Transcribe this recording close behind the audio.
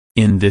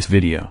In this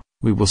video,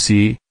 we will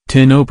see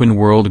 10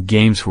 open-world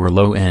games for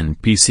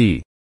low-end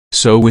PC.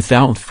 So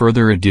without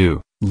further ado,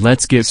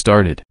 let's get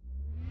started.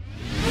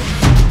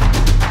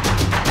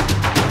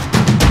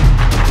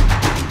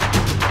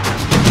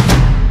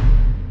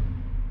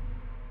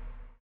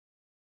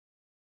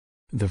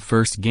 The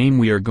first game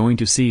we are going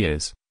to see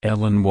is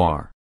Le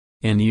Noir,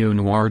 a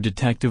neo-noir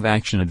detective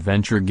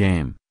action-adventure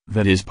game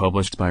that is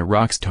published by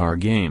Rockstar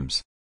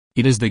Games.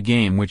 It is the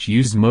game which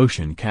used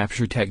motion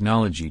capture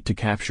technology to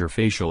capture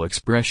facial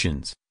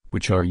expressions,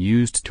 which are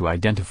used to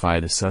identify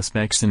the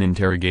suspects in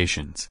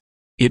interrogations.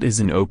 It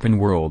is an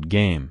open-world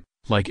game,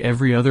 like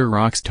every other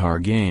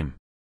Rockstar game.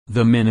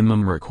 The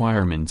minimum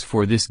requirements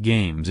for this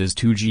game is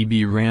 2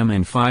 GB RAM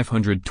and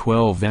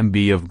 512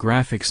 MB of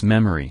graphics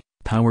memory,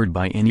 powered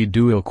by any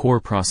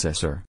dual-core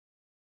processor.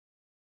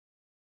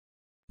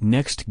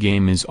 Next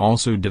game is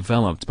also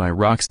developed by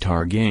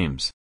Rockstar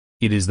Games.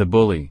 It is the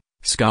Bully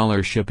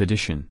Scholarship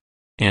Edition,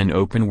 an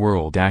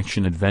open-world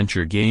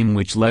action-adventure game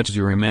which lets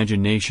your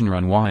imagination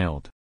run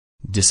wild.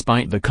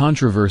 Despite the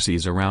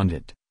controversies around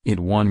it, it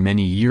won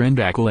many year-end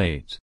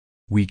accolades.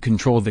 We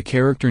control the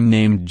character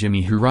named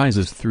Jimmy who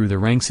rises through the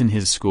ranks in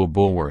his school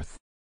Bulworth.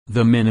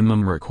 The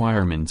minimum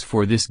requirements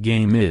for this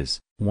game is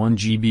 1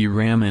 GB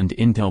RAM and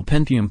Intel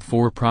Pentium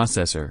 4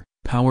 processor,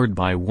 powered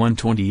by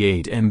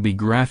 128 MB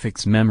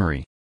graphics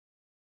memory.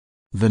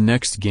 The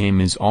next game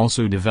is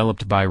also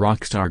developed by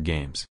Rockstar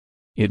Games.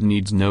 It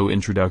needs no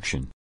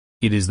introduction.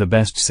 It is the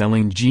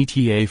best-selling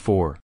GTA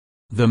 4.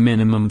 The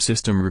minimum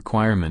system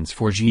requirements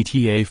for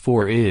GTA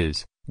 4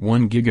 is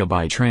 1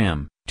 GB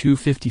RAM,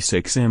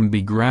 256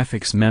 MB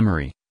graphics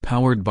memory,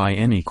 powered by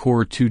any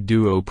Core 2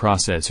 Duo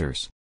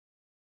processors.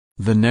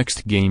 The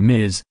next game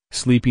is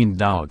Sleeping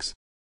Dogs,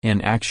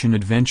 an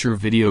action-adventure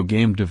video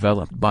game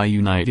developed by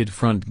United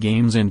Front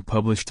Games and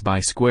published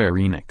by Square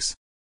Enix.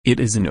 It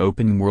is an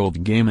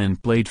open-world game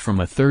and played from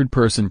a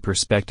third-person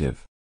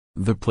perspective.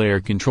 The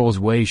player controls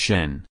Wei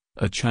Shen,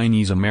 a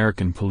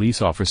Chinese-American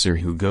police officer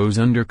who goes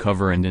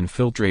undercover and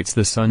infiltrates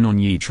the Sun On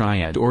Yi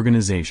Triad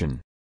organization.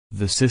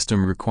 The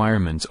system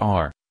requirements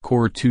are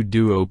Core 2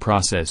 Duo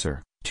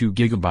processor, 2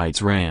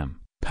 GB RAM,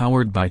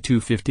 powered by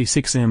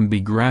 256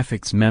 MB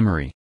graphics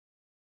memory.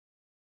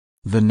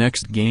 The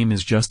next game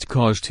is Just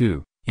Cause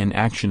 2, an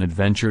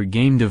action-adventure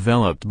game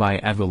developed by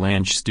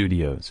Avalanche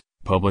Studios,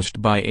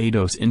 published by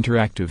Eidos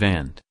Interactive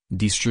and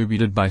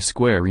distributed by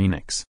Square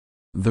Enix.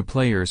 The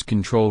players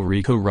control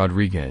Rico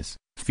Rodriguez,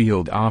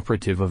 field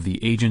operative of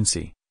the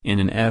agency, in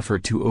an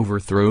effort to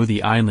overthrow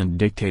the island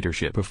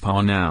dictatorship of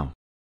Panau.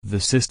 The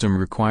system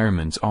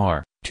requirements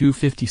are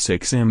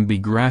 256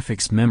 MB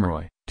graphics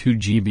memory, 2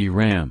 GB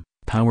RAM,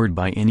 powered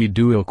by any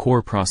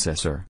dual-core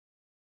processor.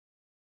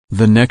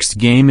 The next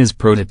game is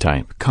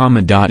Prototype,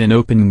 an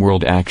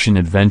open-world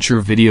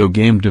action-adventure video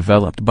game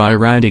developed by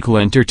Radical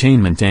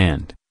Entertainment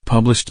and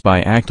published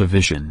by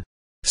Activision.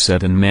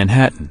 Set in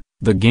Manhattan,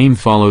 the game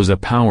follows a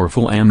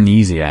powerful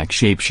amnesiac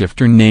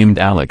shapeshifter named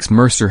Alex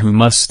Mercer who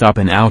must stop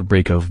an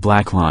outbreak of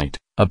blacklight,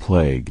 a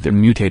plague that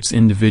mutates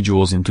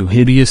individuals into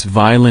hideous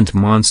violent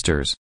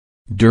monsters.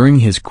 During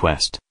his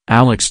quest,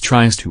 Alex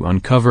tries to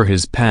uncover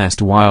his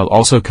past while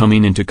also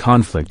coming into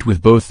conflict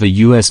with both the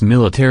U.S.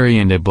 military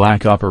and a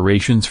black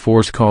operations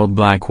force called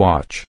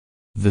Blackwatch.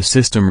 The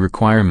system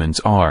requirements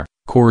are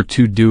Core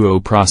 2 Duo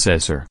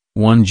processor,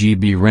 1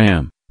 GB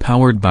RAM,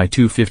 powered by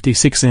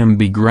 256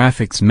 MB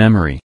graphics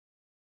memory.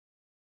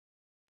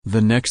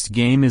 The next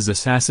game is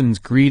Assassin's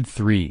Creed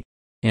 3,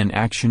 an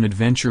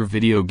action-adventure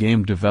video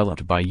game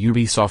developed by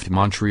Ubisoft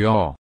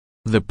Montreal.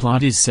 The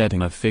plot is set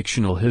in a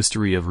fictional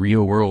history of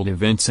real-world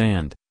events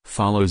and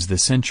follows the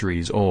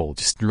centuries-old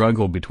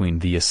struggle between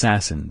the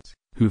assassins,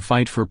 who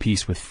fight for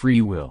peace with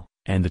free will,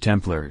 and the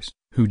Templars,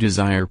 who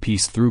desire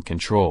peace through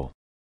control.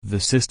 The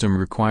system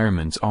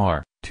requirements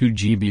are 2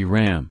 GB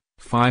RAM,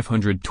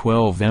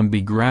 512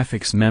 MB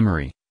graphics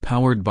memory,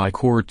 powered by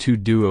Core 2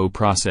 Duo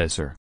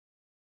processor.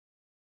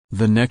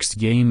 The next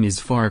game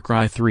is Far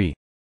Cry 3,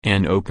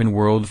 an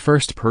open-world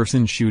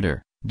first-person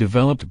shooter,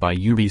 developed by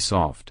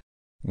Ubisoft.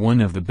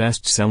 One of the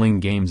best-selling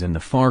games in the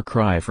Far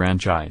Cry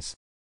franchise.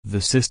 The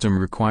system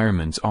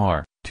requirements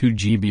are 2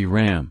 GB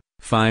RAM,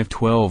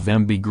 512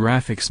 MB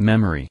graphics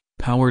memory,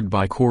 powered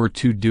by Core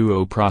 2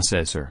 Duo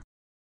processor.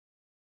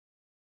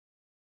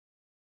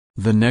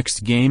 The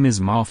next game is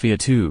Mafia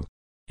 2,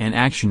 an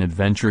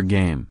action-adventure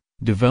game,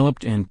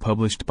 developed and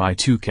published by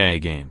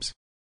 2K Games.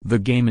 The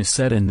game is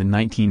set in the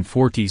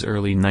 1940s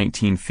early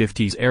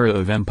 1950s era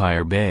of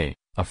Empire Bay,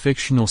 a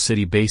fictional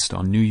city based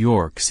on New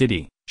York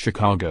City,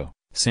 Chicago,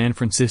 San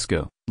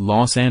Francisco,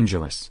 Los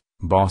Angeles,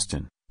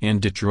 Boston,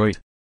 and Detroit.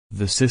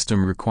 The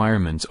system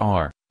requirements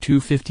are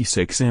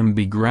 256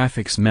 MB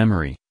graphics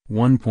memory,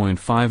 1.5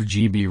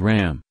 GB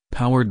RAM,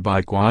 powered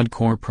by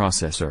quad-core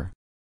processor.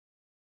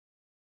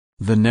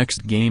 The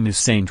next game is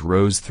Saint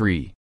Rose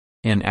 3,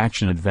 an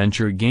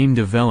action-adventure game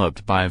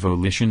developed by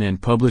Volition and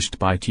published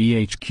by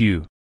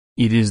THQ.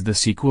 It is the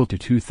sequel to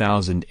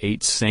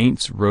 2008's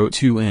Saints Row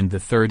 2 and the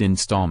third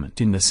installment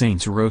in the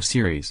Saints Row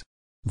series.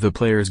 The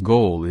player's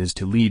goal is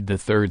to lead the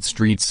 3rd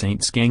Street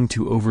Saints gang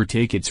to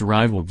overtake its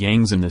rival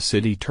gangs in the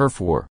city turf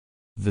war.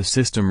 The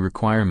system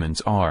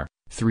requirements are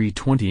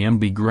 320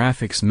 MB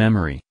graphics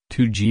memory,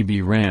 2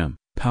 GB RAM,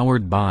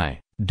 powered by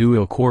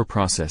dual-core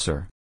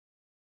processor.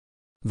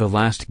 The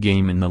last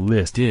game in the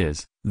list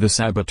is The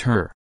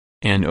Saboteur,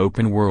 an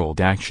open-world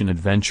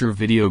action-adventure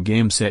video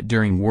game set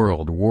during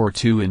World War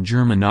II in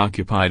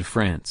German-occupied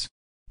France.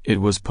 It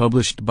was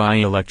published by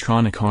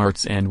Electronic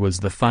Arts and was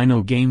the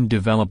final game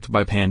developed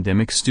by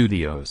Pandemic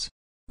Studios.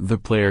 The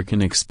player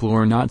can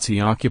explore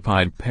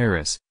Nazi-occupied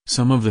Paris,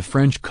 some of the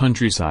French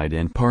countryside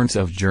and parts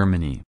of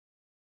Germany.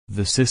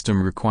 The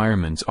system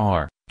requirements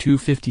are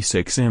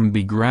 256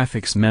 MB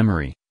graphics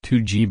memory,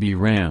 2 GB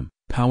RAM,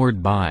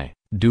 powered by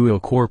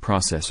dual-core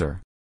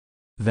processor.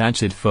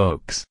 That's it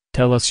folks,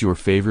 tell us your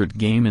favorite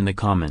game in the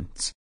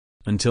comments.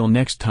 Until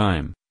next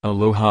time,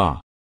 aloha.